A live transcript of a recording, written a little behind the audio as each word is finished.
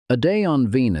A day on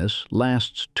Venus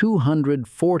lasts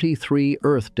 243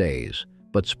 Earth days,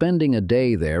 but spending a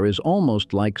day there is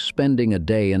almost like spending a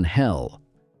day in hell.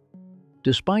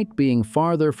 Despite being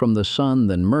farther from the Sun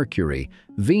than Mercury,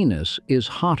 Venus is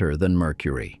hotter than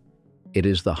Mercury. It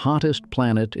is the hottest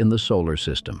planet in the solar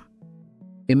system.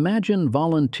 Imagine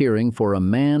volunteering for a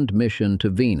manned mission to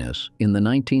Venus in the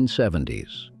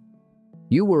 1970s.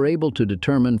 You were able to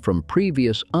determine from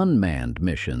previous unmanned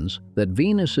missions that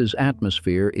Venus's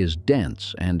atmosphere is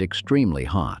dense and extremely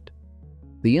hot.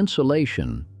 The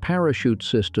insulation, parachute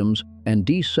systems, and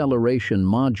deceleration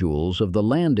modules of the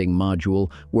landing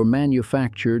module were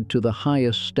manufactured to the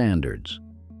highest standards,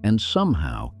 and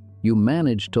somehow you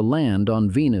managed to land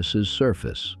on Venus's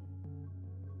surface.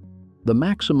 The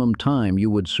maximum time you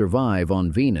would survive on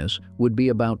Venus would be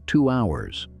about 2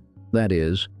 hours. That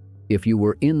is, if you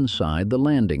were inside the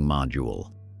landing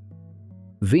module.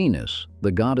 Venus,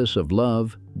 the goddess of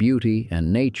love, beauty,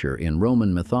 and nature in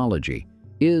Roman mythology,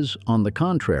 is, on the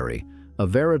contrary, a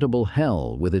veritable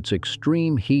hell with its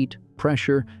extreme heat,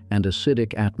 pressure, and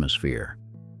acidic atmosphere.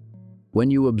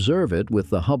 When you observe it with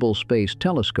the Hubble Space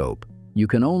Telescope, you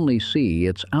can only see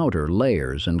its outer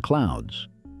layers and clouds.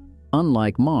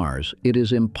 Unlike Mars, it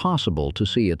is impossible to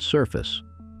see its surface.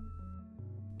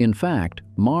 In fact,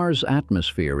 Mars'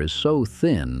 atmosphere is so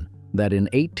thin that in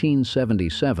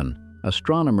 1877,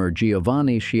 astronomer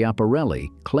Giovanni Schiaparelli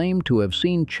claimed to have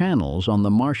seen channels on the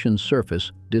Martian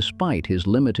surface despite his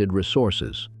limited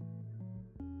resources.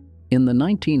 In the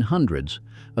 1900s,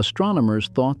 astronomers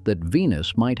thought that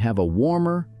Venus might have a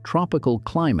warmer, tropical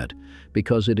climate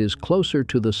because it is closer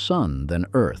to the Sun than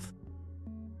Earth.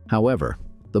 However,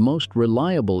 the most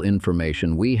reliable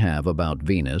information we have about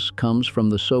Venus comes from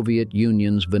the Soviet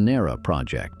Union's Venera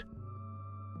project.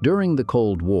 During the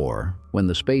Cold War, when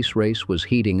the space race was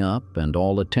heating up and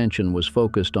all attention was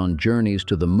focused on journeys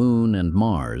to the Moon and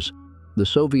Mars, the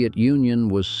Soviet Union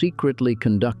was secretly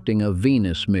conducting a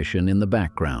Venus mission in the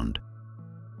background.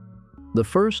 The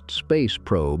first space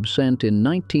probe sent in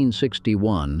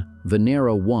 1961,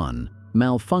 Venera 1,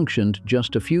 malfunctioned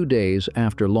just a few days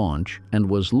after launch and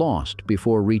was lost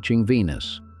before reaching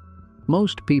Venus.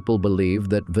 Most people believe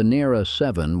that Venera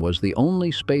 7 was the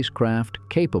only spacecraft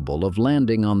capable of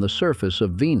landing on the surface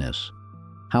of Venus.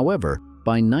 However,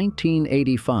 by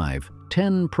 1985,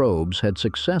 10 probes had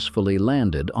successfully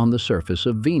landed on the surface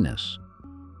of Venus.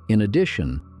 In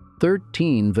addition,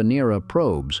 13 Venera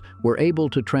probes were able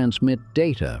to transmit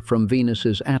data from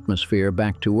Venus's atmosphere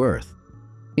back to Earth.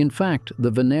 In fact,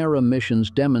 the Venera missions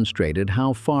demonstrated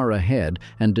how far ahead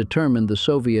and determined the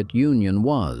Soviet Union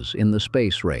was in the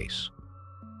space race.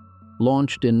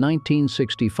 Launched in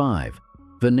 1965,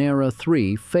 Venera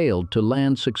 3 failed to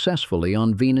land successfully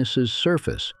on Venus's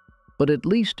surface, but at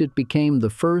least it became the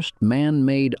first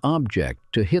man-made object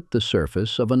to hit the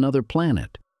surface of another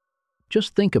planet.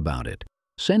 Just think about it.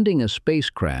 Sending a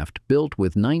spacecraft built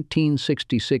with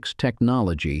 1966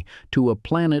 technology to a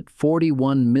planet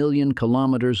 41 million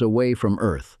kilometers away from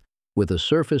Earth, with a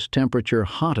surface temperature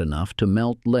hot enough to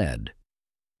melt lead.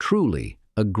 Truly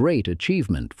a great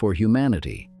achievement for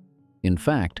humanity. In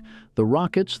fact, the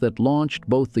rockets that launched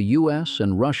both the US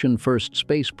and Russian first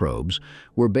space probes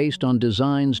were based on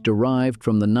designs derived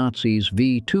from the Nazis'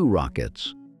 V-2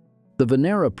 rockets. The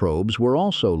Venera probes were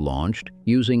also launched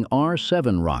using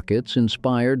R-7 rockets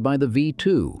inspired by the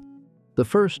V-2. The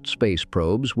first space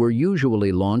probes were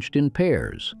usually launched in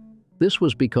pairs. This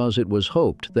was because it was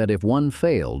hoped that if one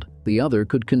failed, the other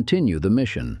could continue the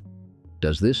mission.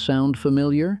 Does this sound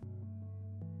familiar?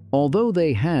 Although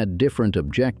they had different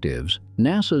objectives,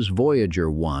 NASA's Voyager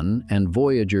 1 and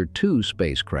Voyager 2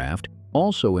 spacecraft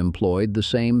also employed the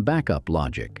same backup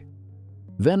logic.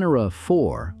 Venera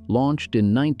 4, launched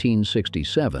in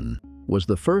 1967, was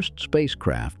the first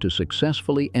spacecraft to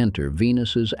successfully enter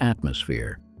Venus's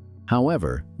atmosphere.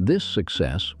 However, this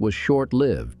success was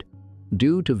short-lived.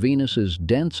 Due to Venus's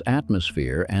dense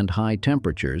atmosphere and high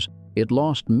temperatures, it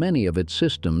lost many of its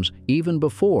systems even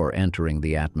before entering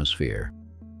the atmosphere.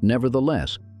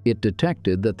 Nevertheless, it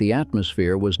detected that the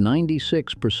atmosphere was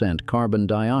 96% carbon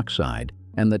dioxide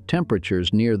and that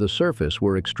temperatures near the surface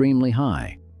were extremely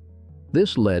high.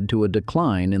 This led to a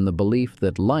decline in the belief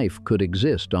that life could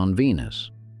exist on Venus.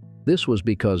 This was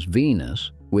because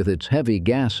Venus, with its heavy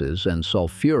gases and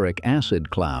sulfuric acid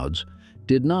clouds,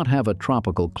 did not have a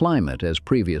tropical climate as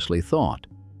previously thought.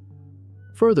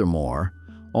 Furthermore,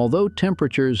 although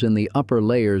temperatures in the upper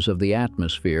layers of the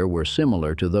atmosphere were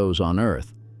similar to those on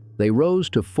Earth, they rose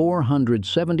to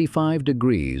 475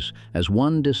 degrees as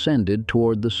one descended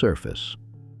toward the surface.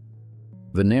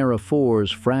 Venera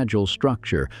 4's fragile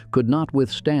structure could not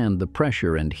withstand the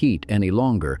pressure and heat any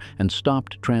longer and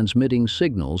stopped transmitting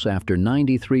signals after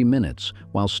 93 minutes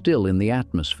while still in the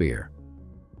atmosphere.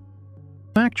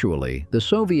 Actually, the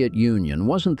Soviet Union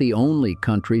wasn't the only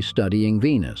country studying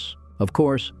Venus. Of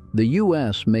course, the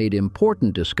US made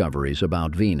important discoveries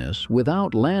about Venus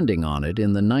without landing on it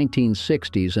in the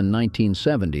 1960s and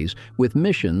 1970s with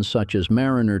missions such as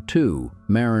Mariner 2,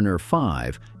 Mariner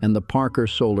 5, and the Parker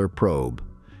Solar Probe.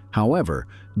 However,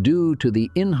 due to the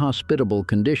inhospitable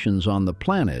conditions on the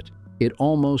planet, it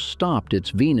almost stopped its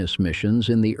Venus missions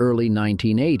in the early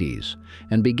 1980s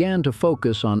and began to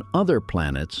focus on other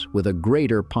planets with a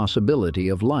greater possibility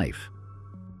of life.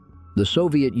 The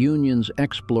Soviet Union's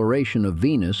exploration of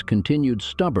Venus continued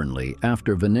stubbornly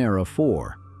after Venera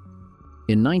 4.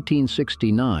 In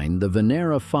 1969, the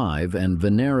Venera 5 and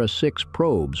Venera 6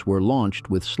 probes were launched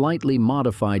with slightly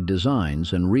modified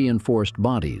designs and reinforced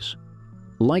bodies.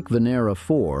 Like Venera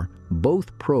 4,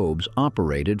 both probes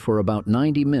operated for about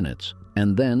 90 minutes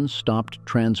and then stopped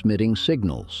transmitting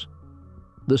signals.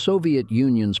 The Soviet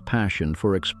Union's passion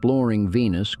for exploring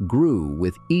Venus grew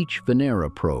with each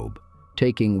Venera probe,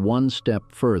 taking one step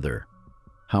further.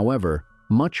 However,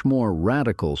 much more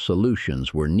radical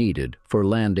solutions were needed for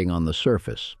landing on the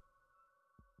surface.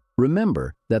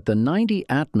 Remember that the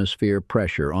 90-atmosphere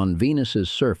pressure on Venus's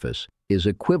surface is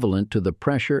equivalent to the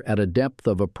pressure at a depth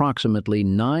of approximately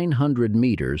 900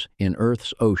 meters in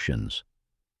Earth's oceans.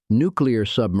 Nuclear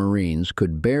submarines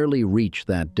could barely reach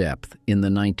that depth in the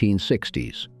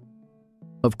 1960s.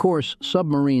 Of course,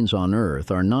 submarines on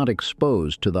Earth are not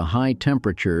exposed to the high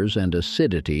temperatures and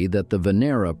acidity that the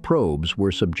Venera probes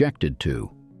were subjected to.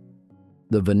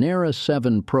 The Venera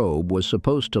 7 probe was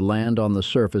supposed to land on the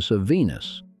surface of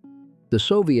Venus. The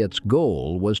Soviets'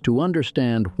 goal was to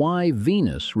understand why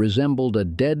Venus resembled a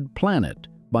dead planet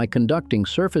by conducting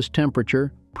surface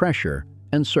temperature, pressure,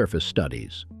 and surface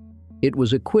studies. It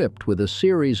was equipped with a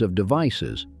series of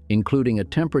devices, including a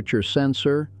temperature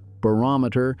sensor,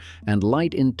 barometer, and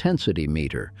light intensity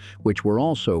meter, which were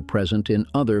also present in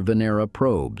other Venera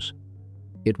probes.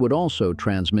 It would also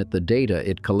transmit the data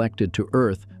it collected to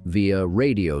Earth via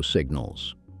radio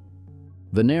signals.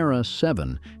 Venera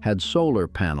 7 had solar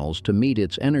panels to meet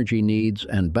its energy needs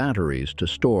and batteries to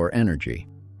store energy.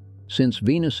 Since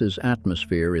Venus's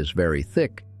atmosphere is very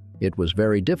thick, it was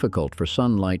very difficult for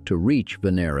sunlight to reach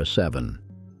Venera 7.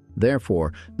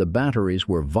 Therefore, the batteries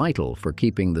were vital for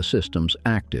keeping the systems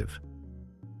active.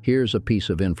 Here's a piece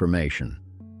of information.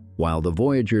 While the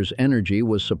Voyager's energy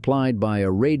was supplied by a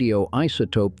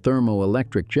radioisotope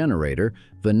thermoelectric generator,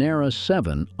 Venera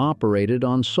 7 operated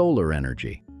on solar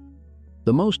energy.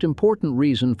 The most important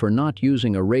reason for not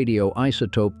using a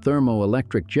radioisotope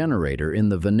thermoelectric generator in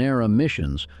the Venera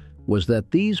missions was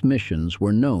that these missions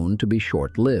were known to be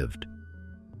short-lived.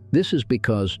 This is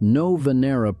because no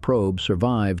Venera probe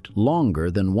survived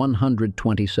longer than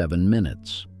 127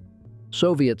 minutes.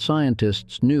 Soviet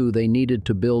scientists knew they needed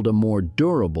to build a more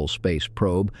durable space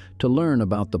probe to learn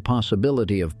about the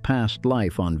possibility of past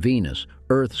life on Venus,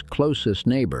 Earth's closest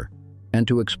neighbor, and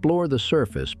to explore the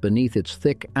surface beneath its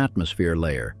thick atmosphere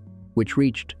layer, which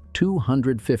reached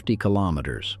 250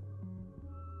 kilometers.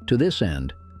 To this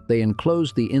end, they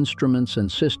enclosed the instruments and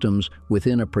systems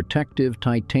within a protective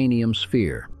titanium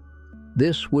sphere.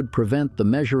 This would prevent the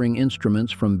measuring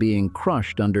instruments from being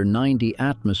crushed under 90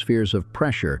 atmospheres of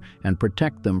pressure and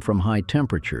protect them from high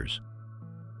temperatures.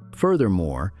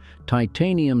 Furthermore,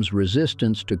 titanium's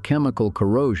resistance to chemical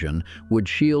corrosion would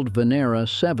shield Venera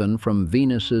 7 from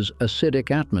Venus's acidic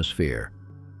atmosphere.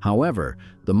 However,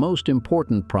 the most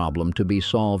important problem to be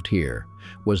solved here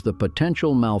was the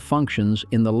potential malfunctions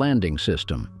in the landing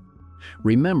system.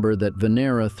 Remember that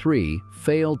Venera 3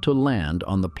 failed to land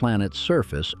on the planet's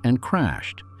surface and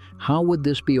crashed. How would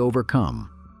this be overcome?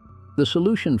 The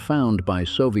solution found by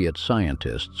Soviet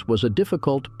scientists was a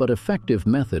difficult but effective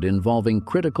method involving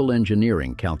critical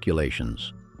engineering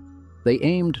calculations. They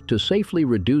aimed to safely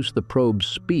reduce the probe's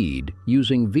speed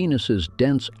using Venus's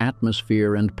dense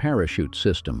atmosphere and parachute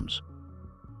systems.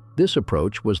 This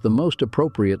approach was the most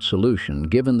appropriate solution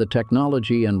given the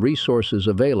technology and resources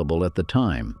available at the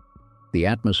time. The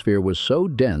atmosphere was so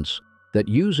dense that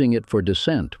using it for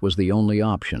descent was the only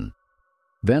option.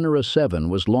 Venera 7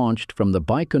 was launched from the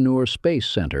Baikonur Space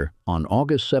Center on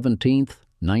August 17,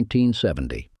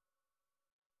 1970.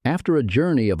 After a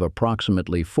journey of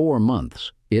approximately 4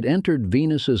 months, it entered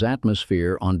Venus's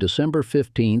atmosphere on December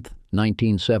 15,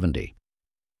 1970.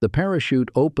 The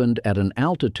parachute opened at an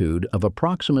altitude of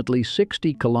approximately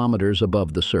 60 kilometers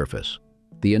above the surface.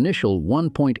 The initial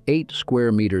 1.8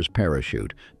 square meters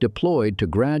parachute, deployed to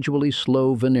gradually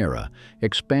slow Venera,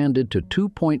 expanded to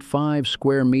 2.5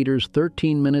 square meters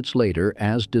 13 minutes later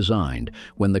as designed,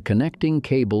 when the connecting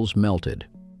cables melted.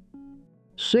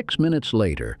 6 minutes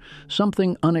later,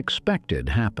 something unexpected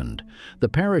happened. The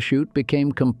parachute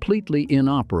became completely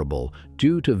inoperable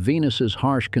due to Venus's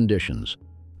harsh conditions.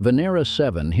 Venera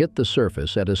 7 hit the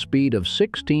surface at a speed of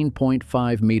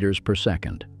 16.5 meters per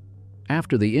second.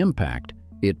 After the impact,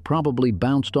 it probably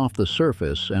bounced off the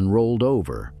surface and rolled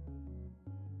over.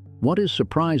 What is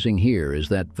surprising here is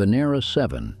that Venera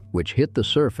 7, which hit the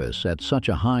surface at such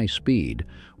a high speed,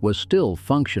 was still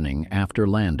functioning after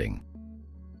landing.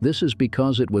 This is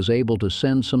because it was able to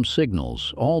send some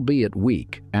signals, albeit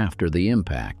weak, after the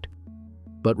impact.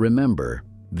 But remember,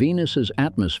 Venus's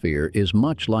atmosphere is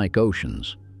much like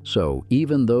oceans, so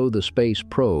even though the space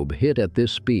probe hit at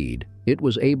this speed, it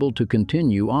was able to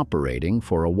continue operating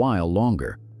for a while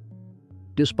longer.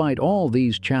 Despite all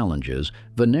these challenges,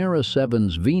 Venera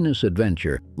 7's Venus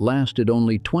adventure lasted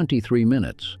only 23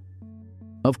 minutes.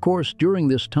 Of course, during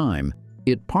this time,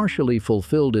 it partially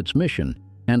fulfilled its mission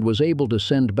and was able to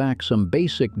send back some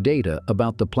basic data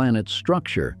about the planet's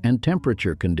structure and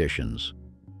temperature conditions.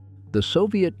 The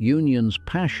Soviet Union's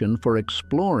passion for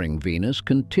exploring Venus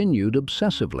continued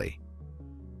obsessively.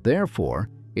 Therefore,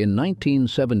 in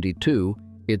 1972,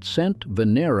 it sent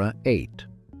Venera 8.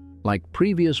 Like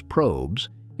previous probes,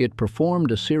 it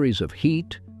performed a series of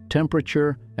heat,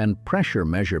 temperature, and pressure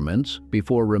measurements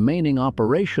before remaining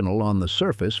operational on the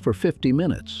surface for 50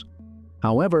 minutes.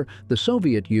 However, the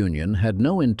Soviet Union had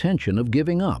no intention of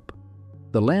giving up.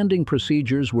 The landing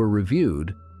procedures were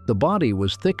reviewed, the body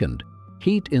was thickened,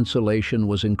 heat insulation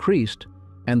was increased,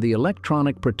 and the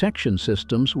electronic protection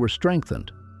systems were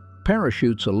strengthened.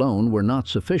 Parachutes alone were not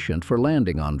sufficient for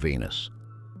landing on Venus.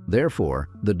 Therefore,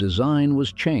 the design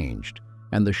was changed,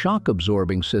 and the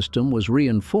shock-absorbing system was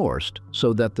reinforced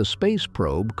so that the space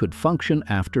probe could function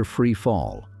after free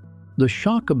fall. The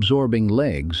shock-absorbing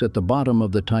legs at the bottom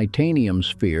of the titanium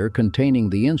sphere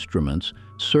containing the instruments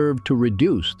served to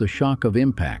reduce the shock of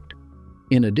impact.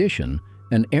 In addition,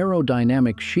 an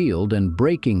aerodynamic shield and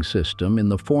braking system in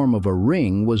the form of a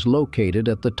ring was located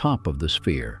at the top of the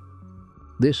sphere.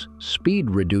 This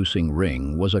speed-reducing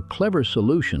ring was a clever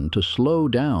solution to slow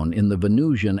down in the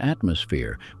Venusian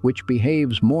atmosphere, which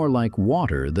behaves more like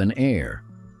water than air.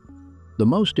 The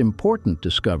most important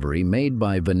discovery made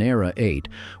by Venera 8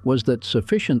 was that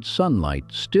sufficient sunlight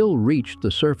still reached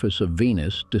the surface of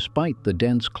Venus despite the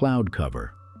dense cloud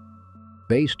cover.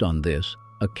 Based on this,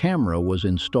 a camera was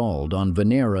installed on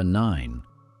Venera 9,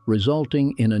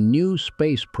 resulting in a new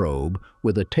space probe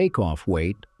with a takeoff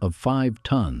weight of 5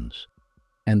 tons.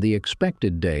 And the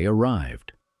expected day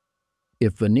arrived.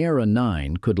 If Venera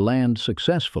 9 could land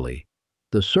successfully,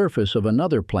 the surface of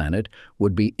another planet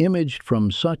would be imaged from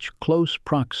such close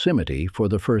proximity for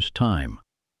the first time.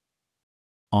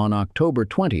 On October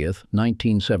 20,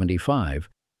 1975,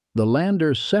 the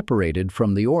lander separated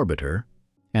from the orbiter,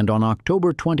 and on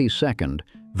October 22,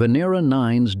 Venera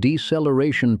 9's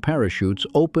deceleration parachutes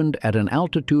opened at an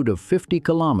altitude of 50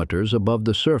 kilometers above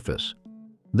the surface.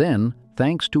 Then,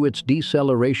 thanks to its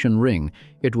deceleration ring,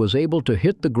 it was able to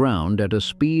hit the ground at a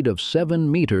speed of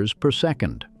 7 meters per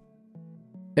second.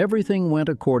 Everything went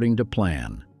according to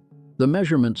plan. The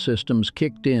measurement systems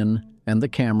kicked in and the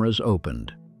cameras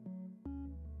opened.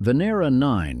 Venera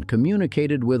 9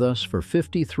 communicated with us for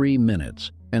 53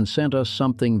 minutes and sent us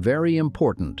something very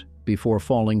important before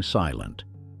falling silent.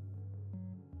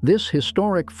 This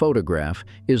historic photograph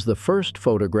is the first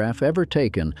photograph ever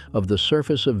taken of the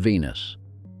surface of Venus.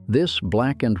 This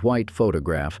black and white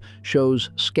photograph shows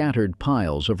scattered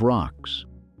piles of rocks.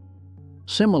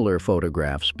 Similar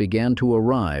photographs began to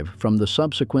arrive from the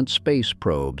subsequent space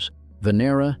probes,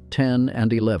 Venera 10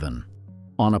 and 11.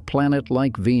 On a planet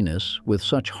like Venus, with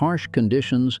such harsh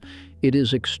conditions, it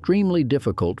is extremely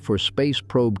difficult for space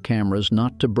probe cameras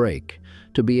not to break,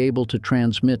 to be able to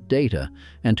transmit data,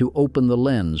 and to open the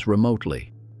lens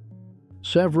remotely.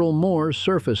 Several more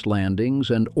surface landings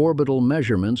and orbital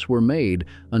measurements were made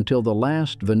until the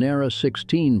last Venera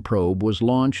 16 probe was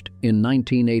launched in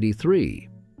 1983.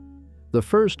 The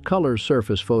first color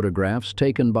surface photographs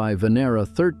taken by Venera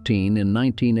 13 in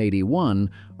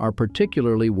 1981 are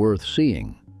particularly worth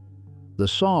seeing. The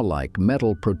saw-like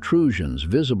metal protrusions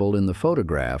visible in the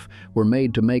photograph were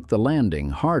made to make the landing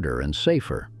harder and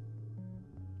safer.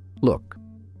 Look,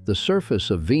 the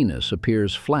surface of Venus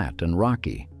appears flat and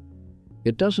rocky.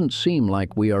 It doesn't seem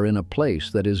like we are in a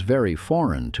place that is very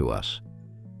foreign to us.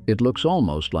 It looks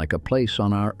almost like a place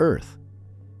on our Earth.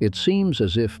 It seems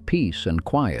as if peace and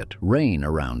quiet reign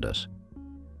around us.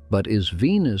 But is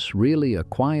Venus really a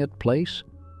quiet place?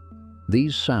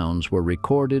 These sounds were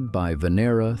recorded by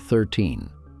Venera 13.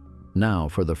 Now,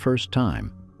 for the first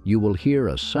time, you will hear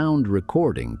a sound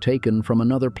recording taken from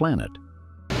another planet.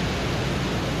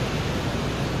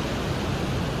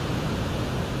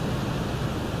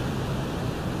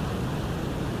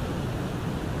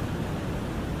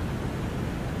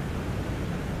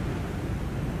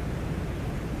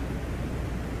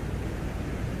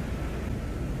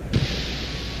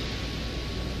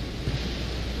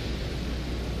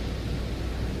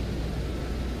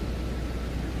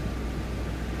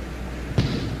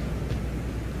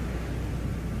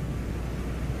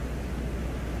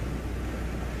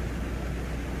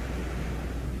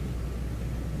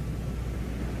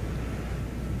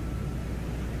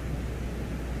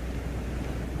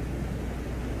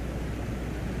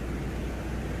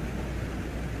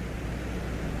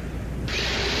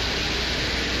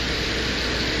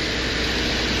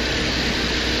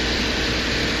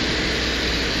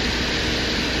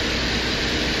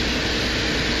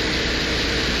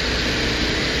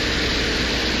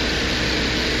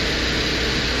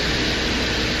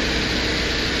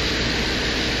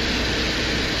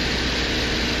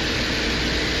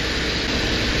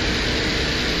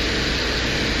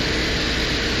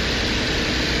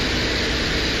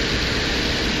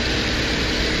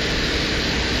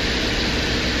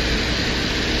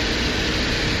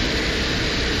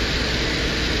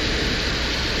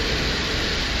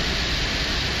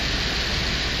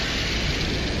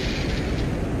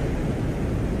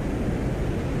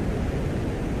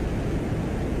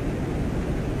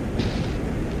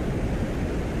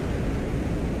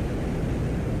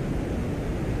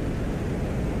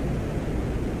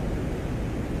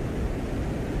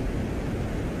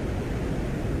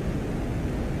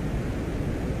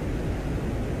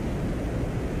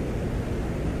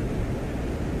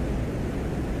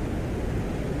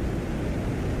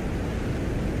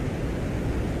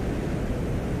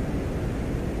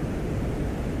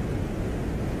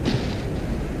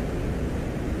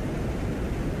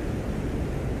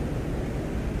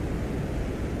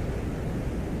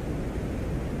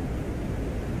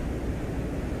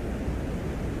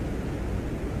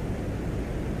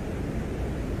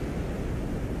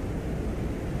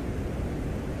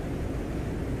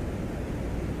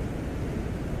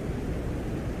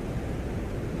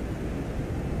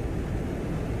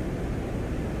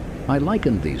 I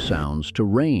likened these sounds to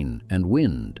rain and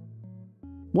wind.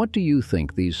 What do you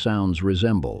think these sounds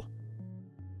resemble?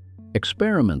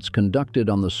 Experiments conducted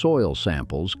on the soil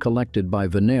samples collected by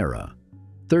Venera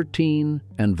 13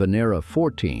 and Venera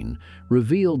 14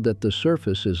 revealed that the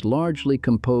surface is largely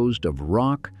composed of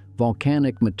rock,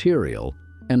 volcanic material,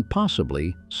 and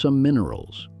possibly some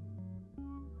minerals.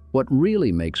 What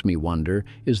really makes me wonder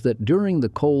is that during the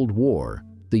Cold War,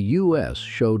 the US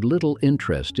showed little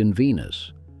interest in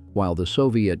Venus, while the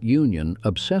Soviet Union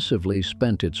obsessively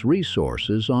spent its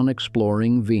resources on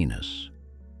exploring Venus.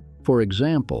 For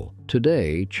example,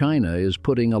 today China is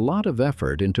putting a lot of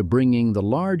effort into bringing the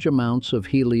large amounts of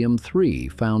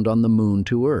helium-3 found on the Moon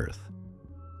to Earth.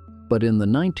 But in the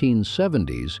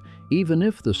 1970s, even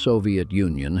if the Soviet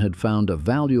Union had found a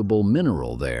valuable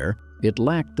mineral there, it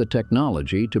lacked the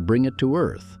technology to bring it to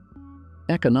Earth.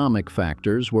 Economic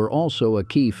factors were also a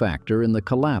key factor in the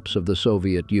collapse of the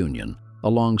Soviet Union,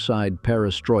 alongside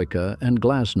perestroika and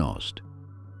glasnost.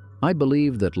 I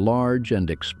believe that large and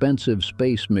expensive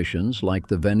space missions like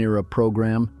the Venera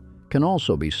program can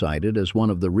also be cited as one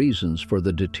of the reasons for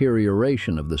the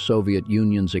deterioration of the Soviet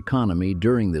Union's economy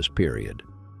during this period.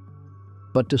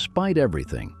 But despite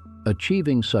everything,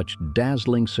 achieving such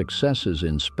dazzling successes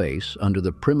in space under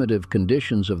the primitive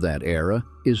conditions of that era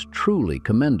is truly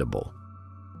commendable.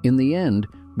 In the end,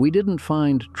 we didn't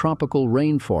find tropical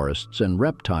rainforests and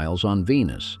reptiles on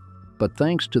Venus, but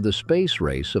thanks to the space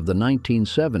race of the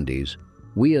 1970s,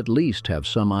 we at least have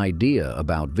some idea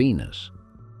about Venus.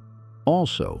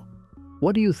 Also,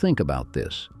 what do you think about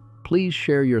this? Please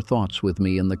share your thoughts with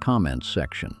me in the comments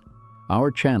section. Our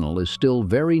channel is still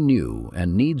very new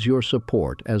and needs your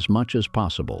support as much as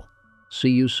possible. See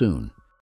you soon.